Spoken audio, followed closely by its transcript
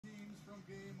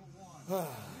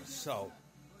So,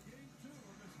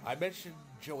 I mentioned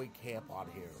Joey Camp on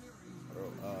here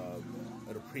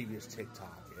in a previous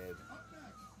TikTok, and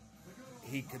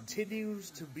he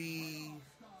continues to be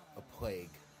a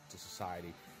plague to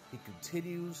society. He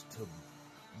continues to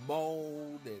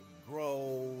moan and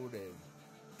groan and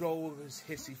throw his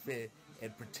hissy fit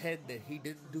and pretend that he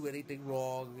didn't do anything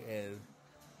wrong and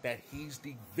that he's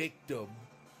the victim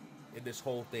in this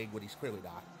whole thing when he's clearly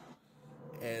not.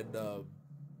 And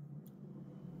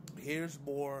here's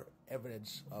more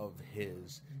evidence of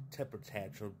his temper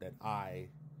tantrum that I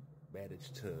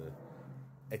managed to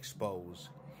expose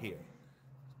here.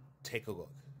 Take a look.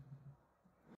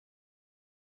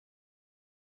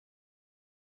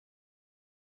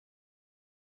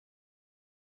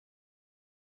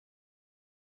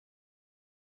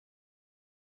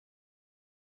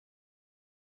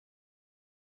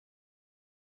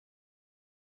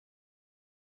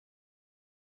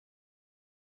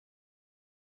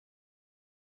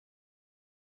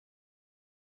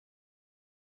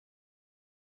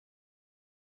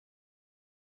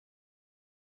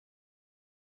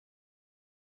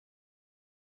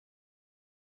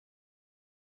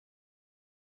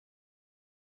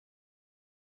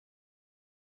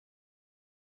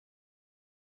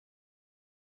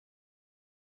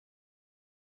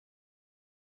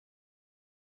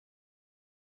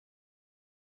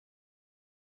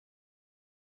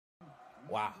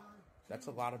 Wow, that's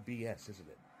a lot of BS, isn't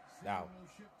it? Now,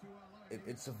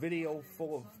 it's a video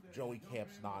full of Joey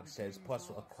Camp's nonsense, plus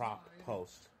a cropped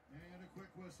post.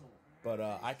 But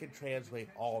I can translate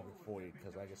all of it for you,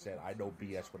 because like I said, I know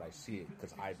BS when I see it,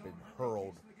 because I've been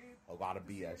hurled a lot of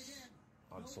BS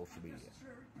on social media.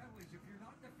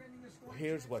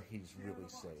 Here's what he's really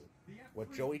saying.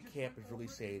 What Joey Camp is really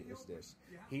saying is this.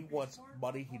 He wants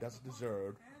money he doesn't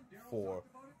deserve for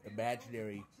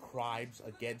imaginary crimes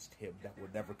against him that were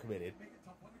never committed.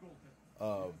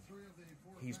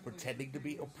 He's pretending to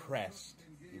be oppressed,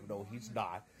 even though he's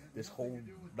not. This whole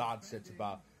nonsense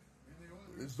about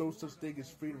there's no such thing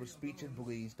as freedom of speech and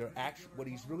beliefs. What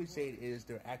he's really saying is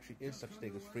there actually is such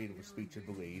thing as freedom of speech and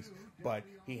beliefs, but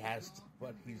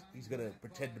he's gonna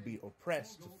pretend to be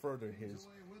oppressed to further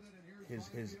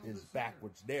his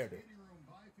backwards narrative.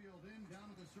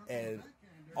 And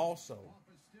also,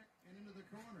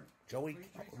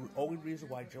 the only reason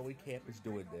why Joey Camp is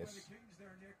doing this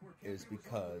is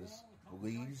because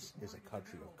Belize is a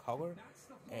country of color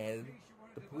and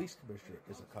the police commissioner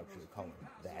is a country of color.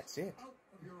 That's it.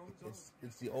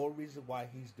 It's the only reason why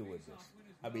he's doing this.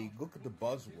 I mean, look at the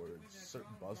buzzwords,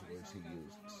 certain buzzwords he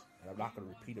uses. And I'm not going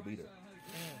to repeat them either.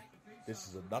 This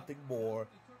is nothing more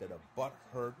than a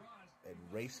butthurt and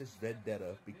racist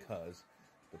vendetta because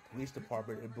the police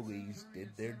department in Belize did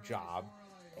their job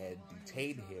and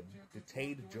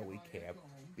detained Joey Camp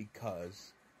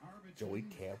because Joey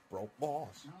Camp broke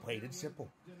laws, plain and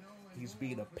simple. He's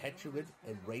being a petulant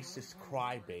and racist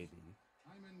crybaby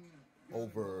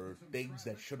over things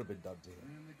that should have been done to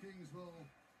him.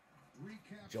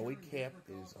 Joey Camp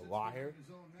is a liar.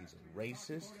 He's a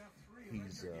racist.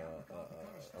 He's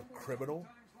a criminal.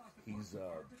 He's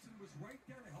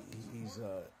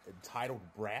entitled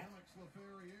brat.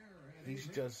 He's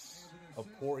just a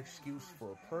poor excuse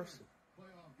for a person.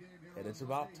 And it's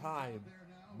about time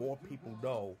more people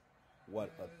know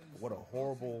what a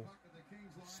horrible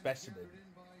specimen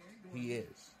he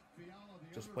is.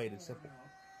 Just plain and simple.